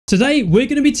Today, we're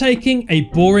going to be taking a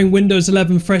boring Windows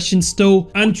 11 fresh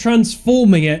install and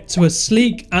transforming it to a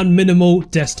sleek and minimal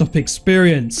desktop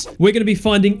experience. We're going to be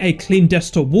finding a clean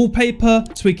desktop wallpaper,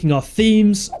 tweaking our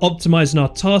themes, optimizing our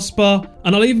taskbar,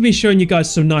 and I'll even be showing you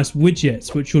guys some nice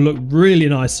widgets, which will look really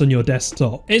nice on your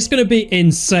desktop. It's going to be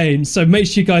insane, so make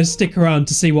sure you guys stick around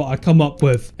to see what I come up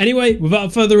with. Anyway,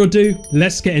 without further ado,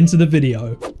 let's get into the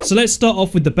video. So let's start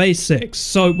off with the basics.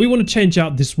 So we want to change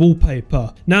out this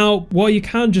wallpaper. Now, while you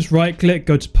can just right click,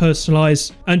 go to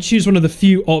personalize and choose one of the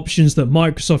few options that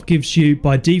Microsoft gives you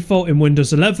by default in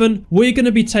Windows 11, we're going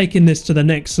to be taking this to the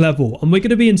next level and we're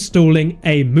going to be installing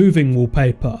a moving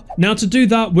wallpaper. Now to do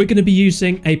that, we're going to be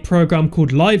using a program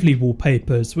called Lively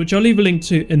Wallpapers, which I'll leave a link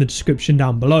to in the description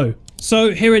down below.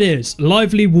 So here it is,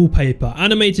 Lively Wallpaper,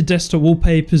 animated desktop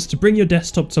wallpapers to bring your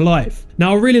desktop to life.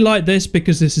 Now I really like this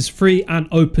because this is free and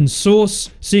open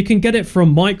source, so you can get it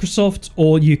from Microsoft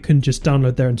or you can just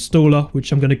download their installer,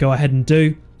 which I'm going to go ahead and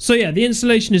do. So yeah, the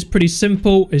installation is pretty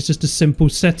simple. It's just a simple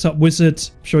setup wizard.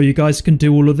 I'm sure you guys can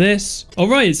do all of this.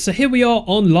 Alright, so here we are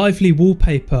on Lively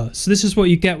Wallpaper. So this is what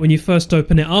you get when you first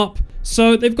open it up.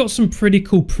 So they've got some pretty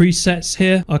cool presets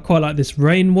here. I quite like this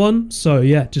rain one. So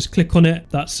yeah, just click on it.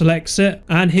 That selects it.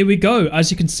 And here we go. As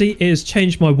you can see, it has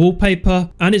changed my wallpaper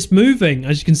and it's moving.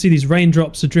 As you can see, these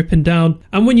raindrops are dripping down.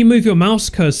 And when you move your mouse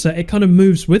cursor, it kind of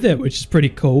moves with it, which is pretty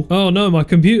cool. Oh no, my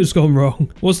computer's gone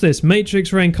wrong. What's this?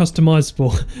 Matrix Rain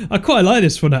customizable. I quite like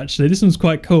this one actually. This one's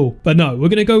quite cool. But no, we're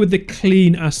going to go with the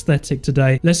clean aesthetic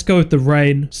today. Let's go with the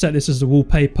rain. Set this as a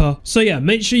wallpaper. So yeah,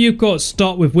 make sure you've got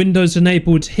start with Windows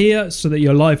enabled here, so that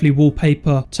your Lively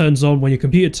wallpaper turns on when your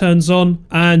computer turns on.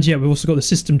 And yeah, we've also got the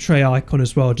system tray icon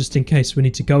as well, just in case we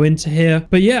need to go into here.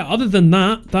 But yeah, other than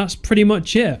that, that's pretty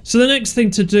much it. So the next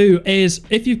thing to do is,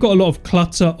 if you've got a lot of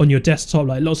clutter on your desktop,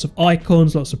 like lots of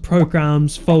icons, lots of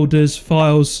programs, folders,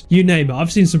 files, you name it.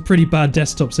 I've seen some pretty bad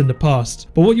desktops in the past.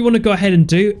 But what you want to go ahead and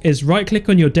do is right click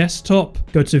on your desktop,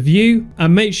 go to view,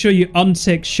 and make sure you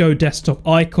untick show desktop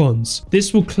icons.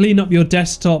 This will clean up your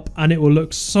desktop and it will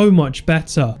look so much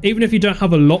better. Even if you don't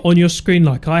have a lot on your screen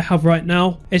like I have right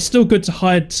now, it's still good to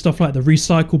hide stuff like the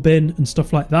recycle bin and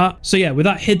stuff like that. So yeah, with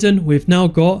that hidden, we've now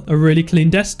got a really clean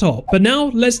desktop. But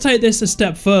now let's take this a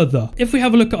step further. If we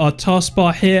have a look at our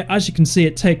taskbar here, as you can see,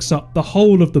 it takes up the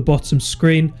whole of the bottom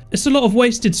screen. It's a lot of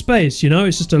wasted space, you know,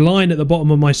 it's just a line at the bottom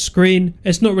of my screen.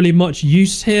 It's not really much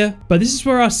use here, but this is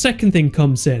where our second thing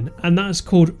comes in, and that's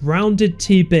called Rounded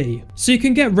TB. So you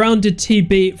can get Rounded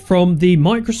TB from the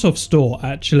Microsoft Store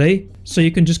actually. So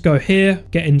you can just go here,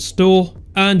 get install.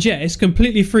 And yeah, it's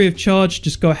completely free of charge.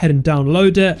 Just go ahead and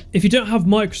download it. If you don't have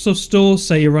Microsoft Store,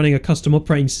 say you're running a custom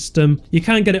operating system, you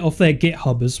can get it off their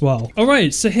GitHub as well. All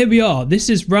right, so here we are. This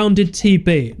is Rounded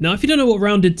TB. Now, if you don't know what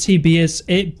Rounded TB is,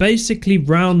 it basically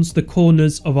rounds the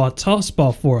corners of our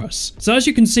taskbar for us. So as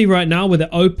you can see right now with it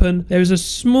open, there is a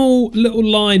small little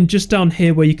line just down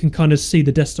here where you can kind of see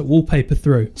the desktop wallpaper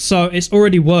through. So it's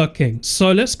already working.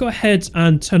 So let's go ahead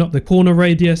and turn up the corner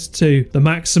radius to the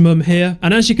maximum here.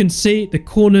 And as you can see, the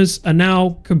corners are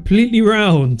now completely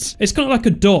round. It's kind of like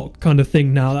a dot kind of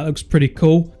thing now. That looks pretty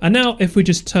cool. And now if we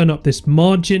just turn up this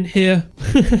margin here,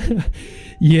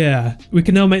 yeah, we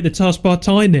can now make the taskbar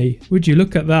tiny. Would you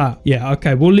look at that? Yeah,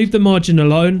 okay, we'll leave the margin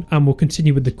alone and we'll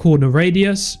continue with the corner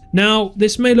radius. Now,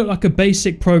 this may look like a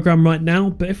basic program right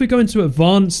now, but if we go into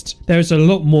advanced, there's a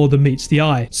lot more than meets the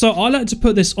eye. So I like to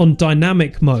put this on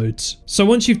dynamic mode. So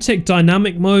once you've ticked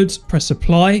dynamic mode, press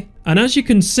apply. And as you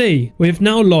can see, we've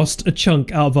now lost a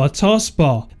chunk out of our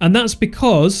taskbar. And that's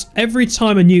because every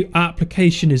time a new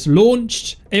application is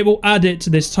launched, it will add it to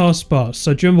this taskbar.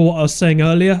 So do you remember what I was saying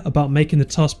earlier about making the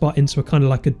taskbar into a kind of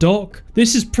like a dock?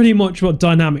 This is pretty much what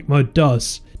dynamic mode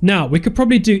does. Now, we could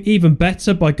probably do even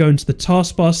better by going to the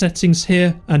taskbar settings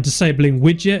here and disabling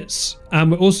widgets.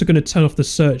 And we're also going to turn off the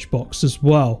search box as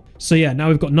well. So yeah, now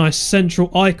we've got nice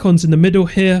central icons in the middle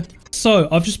here. So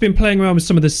I've just been playing around with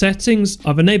some of the settings.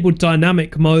 I've enabled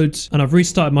dynamic mode and I've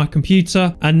restarted my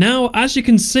computer. And now, as you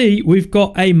can see, we've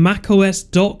got a macOS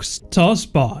Docs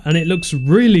taskbar and it looks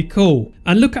really cool.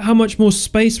 And look at how much more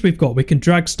space we've got. We can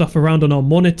drag stuff around on our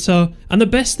monitor. And the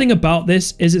best thing about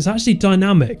this is it's actually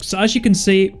dynamic. So as you can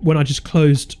see, when I just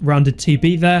closed Rounded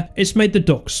TB there, it's made the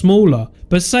dock smaller.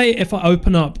 But say if I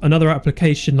open up another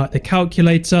application like the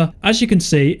calculator, as you can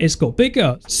see, it's got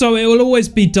bigger. So it will always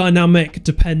be dynamic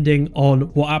depending depending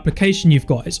on what application you've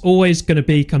got. It's always going to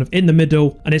be kind of in the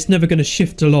middle, and it's never going to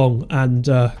shift along and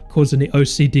cause any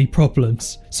OCD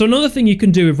problems. So another thing you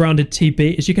can do with rounded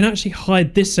TB is you can actually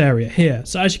hide this area here.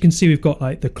 So as you can see, we've got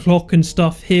like the clock and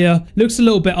stuff here. Looks a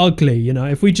little bit ugly, you know.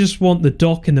 If we just want the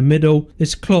dock in the middle,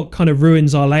 this clock kind of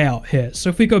ruins our layout here. So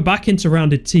if we go back into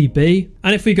rounded TB,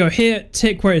 and if we go here,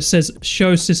 tick where it says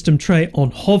show system tray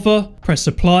on hover, press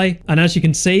apply, and as you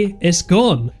can see, it's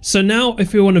gone. So now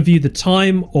if we want to view the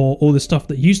time or all the stuff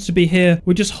that used to be here,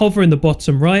 we just hover in the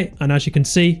bottom right, and as you can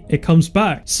see, it comes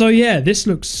back. So yeah, this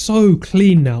looks so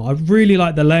clean now. I really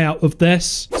like the layout of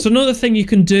this. So another thing you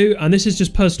can do, and this is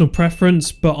just personal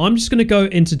preference, but I'm just going to go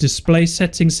into display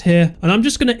settings here, and I'm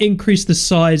just going to increase the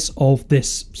size of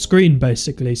this screen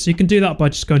basically. So you can do that by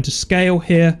just going to scale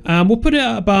here, and we'll put it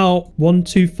at about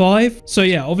 125. So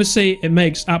yeah, obviously it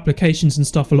makes applications and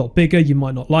stuff a lot bigger. You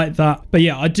might not like that, but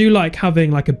yeah, I do like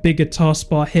having like a bigger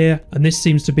taskbar here, and this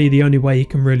seems to be the only way you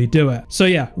can really do it. So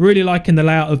yeah, really liking the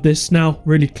layout of this now,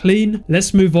 really clean.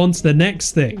 Let's move on to the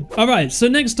next thing. All right, so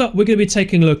next up, we're going to be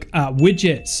taking a look at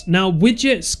widgets. Now,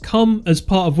 widgets come as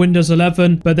part of Windows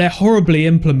 11, but they're horribly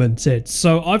implemented.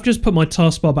 So I've just put my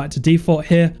taskbar back to default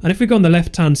here, and if we go on the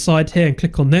left-hand side here and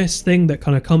click on this thing that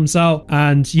kind of comes out,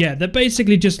 and yeah, they're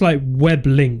basically just like web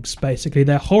links, basically.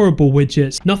 They're horrible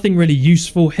widgets, nothing really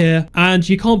useful here, and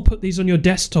you can't put these on your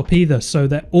desktop either, so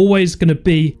they're always going to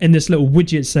be in this little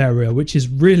widgets area, which is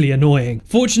really annoying.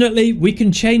 Fortunately, we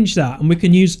can change that, and we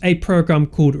can use a program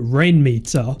called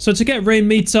Rainmeter. So to get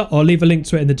Rainmeter, I'll leave a link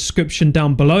to it in the description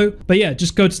down below, but yeah,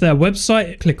 just go to their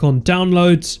website, click on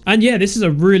downloads, and yeah, this is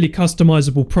a really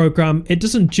customizable program. It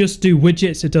doesn't just do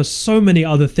widgets, it does so many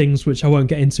other things which I won't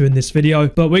get into in this video,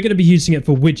 but we're going to be using it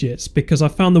for widgets because I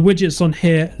found the widgets on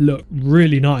here look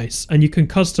really nice, and you can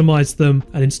customize them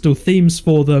and install themes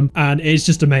for them, and it's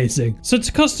just amazing. So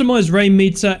to customize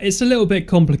Rainmeter, it's a little bit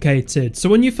complicated. So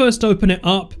when you first open it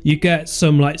up, you get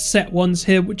some like set ones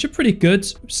here which are pretty good,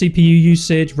 CPU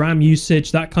usage, RAM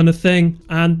usage, that kind of thing,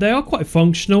 and they are quite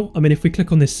functional. I mean, if we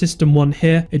click on this system one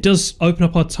here, it does open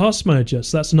up our task manager,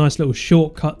 so that's a nice little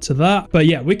shortcut to that. But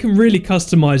yeah, we can really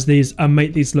customize these and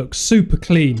make these look super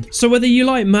clean. So whether you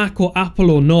like Mac or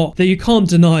Apple or not, that you can't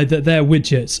deny that their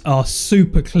widgets are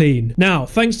super clean. Now,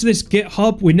 thanks to this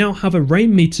GitHub, we now have a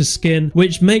Rainmeter skin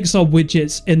which makes our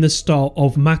widgets in the style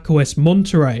of macOS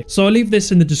Monterey. So I'll leave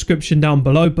this in the description down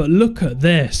below, but look at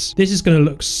this. This is going to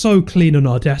look so clean on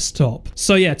our desktop.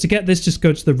 So yeah, to get this, just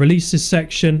go to the releases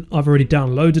section. I've already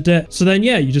downloaded it. So then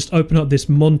yeah, you just open up this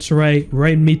Monterey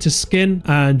Rainmeter skin,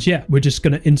 and yeah, we're just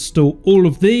going to install all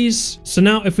of these. So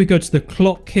now if we go to the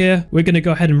clock here, we're going to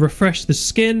go ahead and refresh the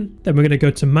skin. Then we're going to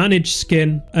go to manage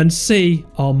skin and see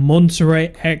our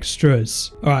Monterey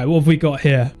extras. All right, what have we got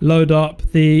here? Load up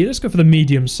the, let's go for the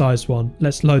medium size one.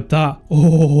 Let's load that.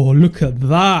 Oh, look at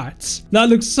that. That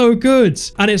looks so good.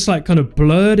 And it's like kind of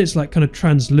blurred. It's like kind of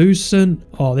translucent.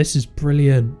 Oh, this is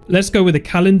brilliant. Let's go with a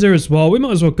calendar as well. We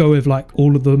might as well go with like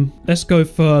all of them. Let's go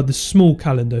for the small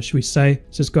calendar, should we say?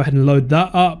 So let's go ahead and load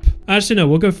that up. Actually, no,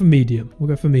 we'll go for medium. We'll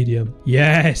go for medium.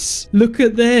 Yes. Look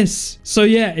at this. So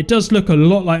yeah, it does look a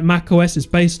lot like macOS. It's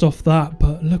based off that,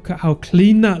 but look at how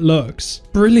clean that looks.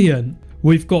 Brilliant.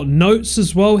 We've got notes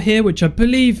as well here, which I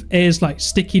believe is like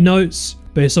sticky notes,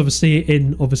 but it's obviously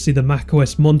in the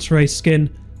macOS Monterey skin.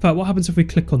 In fact, what happens if we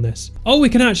click on this? Oh, we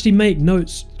can actually make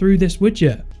notes through this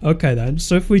widget. Okay then,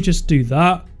 so if we just do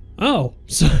that. Oh,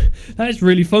 so that is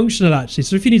really functional actually.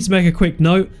 So if you need to make a quick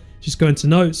note, just go into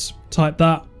notes, type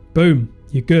that, boom,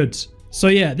 you're good. So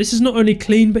yeah, this is not only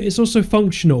clean, but it's also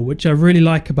functional, which I really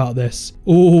like about this.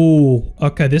 Oh,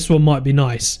 okay, this one might be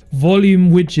nice.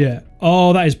 Volume widget.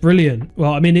 Oh, that is brilliant.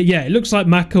 Well, I mean, yeah, it looks like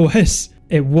macOS.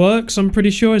 It works, I'm pretty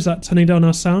sure. Is that turning down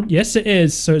our sound? Yes, it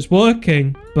is. So it's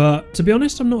working. But to be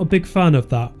honest, I'm not a big fan of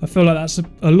that. I feel like that's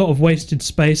a lot of wasted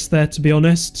space there, to be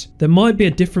honest. There might be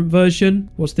a different version.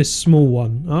 What's this small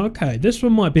one? Okay, this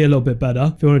one might be a little bit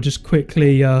better. If you want to just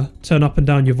quickly turn up and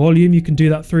down your volume, you can do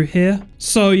that through here.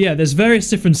 So yeah, there's various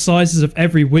different sizes of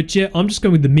every widget. I'm just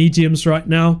going with the mediums right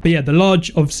now. But yeah, the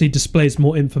large obviously displays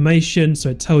more information. So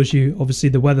it tells you obviously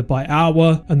the weather by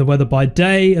hour and the weather by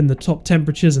day and the top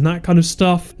temperatures and that kind of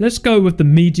stuff. Let's go with the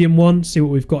medium one, see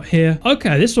what we've got here.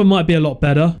 Okay, this one might be a lot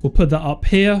better. We'll put that up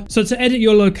here. So to edit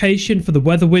your location for the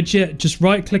weather widget, just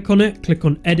right click on it, click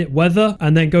on edit weather,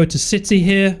 and then go to city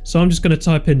here. So I'm just going to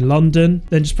type in London,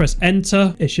 then just press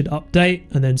enter. It should update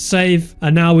and then save.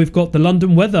 And now we've got the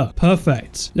London weather.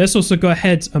 Perfect. Let's also go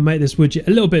ahead and make this widget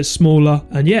a little bit smaller.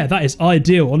 And yeah, that is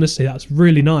ideal. Honestly, that's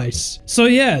really nice. So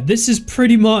yeah, this is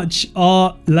pretty much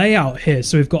our layout here.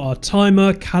 So we've got our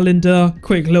timer, calendar,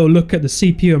 quick little look at the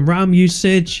CPU and RAM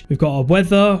usage. We've got our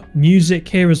weather, music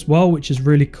here as well, which is really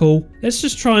really cool. Let's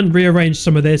just try and rearrange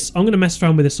some of this. I'm going to mess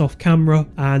around with this off camera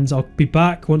and I'll be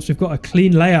back once we've got a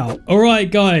clean layout. All right,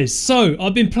 guys. So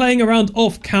I've been playing around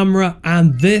off camera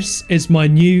and this is my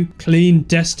new clean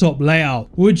desktop layout.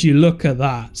 Would you look at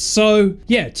that? So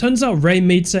yeah, it turns out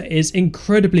Rainmeter is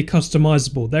incredibly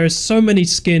customizable. There are so many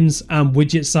skins and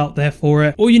widgets out there for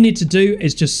it. All you need to do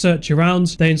is just search around.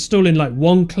 They install in like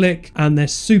one click and they're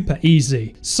super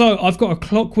easy. So I've got a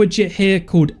clock widget here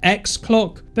called X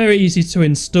Clock. Very easy to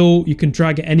install. You can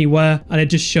drag it anywhere and it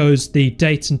just shows the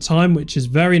date and time, which is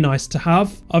very nice to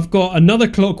have. I've got another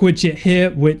clock widget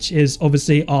here, which is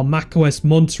obviously our macOS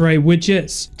Monterey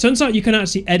widgets. Turns out you can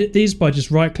actually edit these by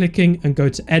just right clicking and go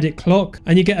to edit clock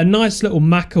and you get a nice little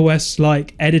macOS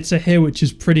like editor here, which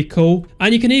is pretty cool.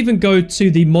 And you can even go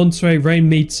to the Monterey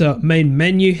Rainmeter main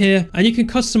menu here and you can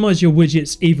customize your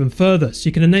widgets even further. So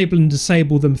you can enable and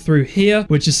disable them through here,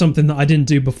 which is something that I didn't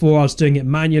do before. I was doing it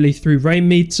manually through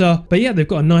Rainmeter. But yeah, they've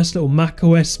got a nice little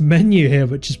macOS menu here,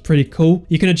 which is pretty cool.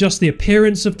 You can adjust the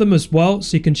appearance of them as well.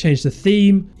 So you can change the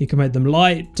theme. You can make them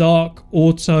light, dark,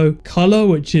 auto, color,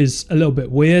 which is a little bit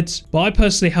weird. But I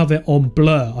personally have it on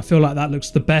blur. I feel like that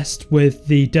looks the best with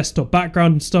the desktop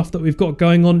background and stuff that we've got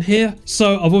going on here.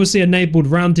 So I've obviously enabled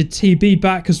rounded TB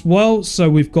back as well. So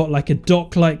we've got like a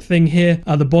dock-like thing here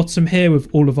at the bottom here with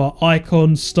all of our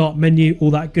icons, start menu,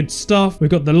 all that good stuff. We've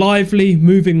got the lively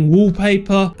moving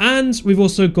wallpaper and we've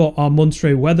also got our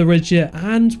Monterey weather widget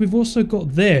and we've also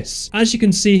got this. As you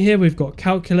can see here, we've got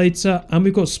calculator and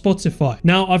we've got Spotify.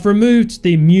 Now I've removed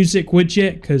the music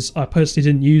widget because I personally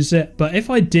didn't use it, but if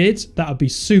I did, that would be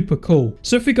super cool.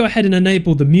 So if we go ahead and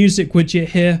enable the music widget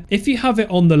here, if you have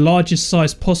it on the largest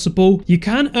size possible, you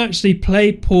can actually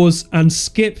play, pause and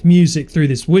skip music through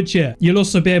this widget. You'll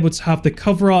also be able to have the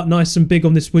cover art nice and big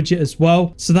on this widget as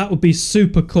well. So that would be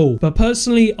super cool. But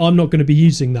personally, I'm not going to be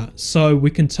using that. So we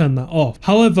can turn that off.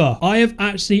 However, I have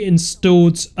actually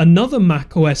installed another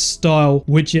macOS style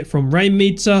widget from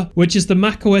Rainmeter, which is the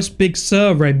macOS Big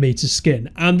Sur Rainmeter skin.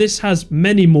 And this has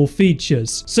many more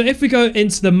features. So if we go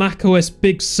into the macOS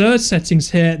Big Sur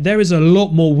settings here, there is a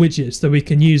lot more widgets that we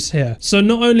can use here. So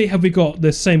not only have we got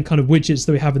the same kind of widgets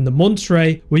that we have in the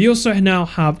Monterey, we also now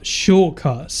have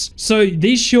shortcuts. So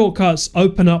these shortcuts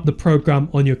open up the program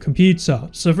on your computer.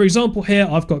 So for example here,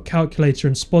 I've got calculator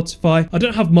and Spotify. I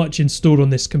don't have much installed on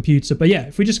this computer, but yeah,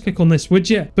 if we just click on this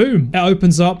widget, boom, it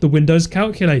opens up the Windows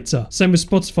calculator. Same with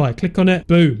Spotify, click on it,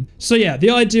 boom. So yeah, the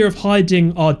idea of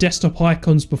hiding our desktop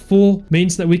icons before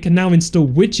means that we can now install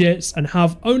widgets and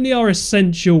have only our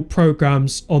essential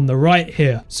programs on the right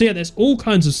here. So yeah, there's all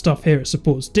kinds of stuff here. It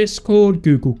supports Discord,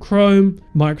 Google Chrome,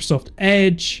 Microsoft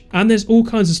Edge, and there's all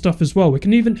kinds of stuff as well. We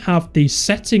can even have the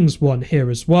settings one here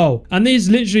as well. And these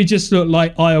literally just look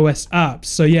like iOS apps.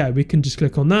 So yeah, we can just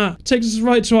click on that. It takes us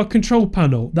right to our control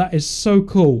panel. That is so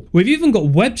cool. We've even got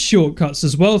web shortcuts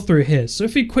as well through here. So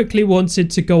if we quickly wanted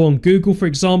to go on Google, for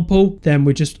example, then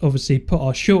we just obviously put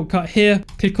our shortcut here,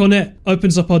 click on it,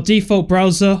 opens up our default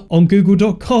browser on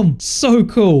google.com. So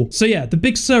cool. So yeah, the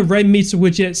Big Sur Rainmeter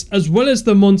widgets, as well as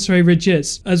the Monterey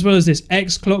widgets, as well as this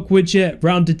X Clock widget,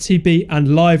 rounded TB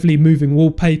and lively moving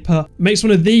wallpaper, makes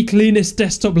one of the cleanest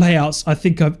desktop layouts I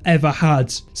think I've ever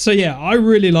had. So yeah, I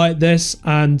really like this,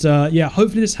 and yeah,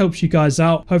 hopefully this helps you guys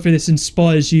out. Hopefully this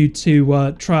inspires you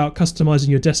to try out customizing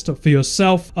your desktop for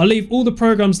yourself. I'll leave all the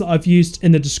programs that I've used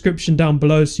in the description down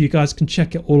below so you guys can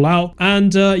check it all out.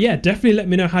 And yeah, definitely let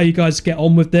me know how you guys get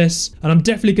on with this. And I'm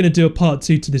definitely going to do a part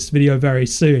 2 to this video very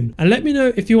soon. And let me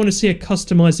know if you want to see a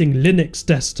customizing Linux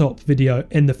desktop video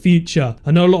in the future.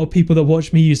 I know a lot of people that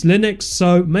watch me use Linux,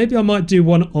 so maybe I might do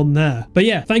one on there. But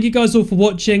yeah, thank you guys all for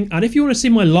watching. And if you want to see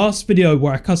my last video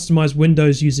where I customized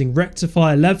Windows using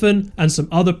Rectify 11 and some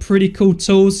other pretty cool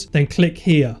tools, then click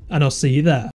here and I'll see you there.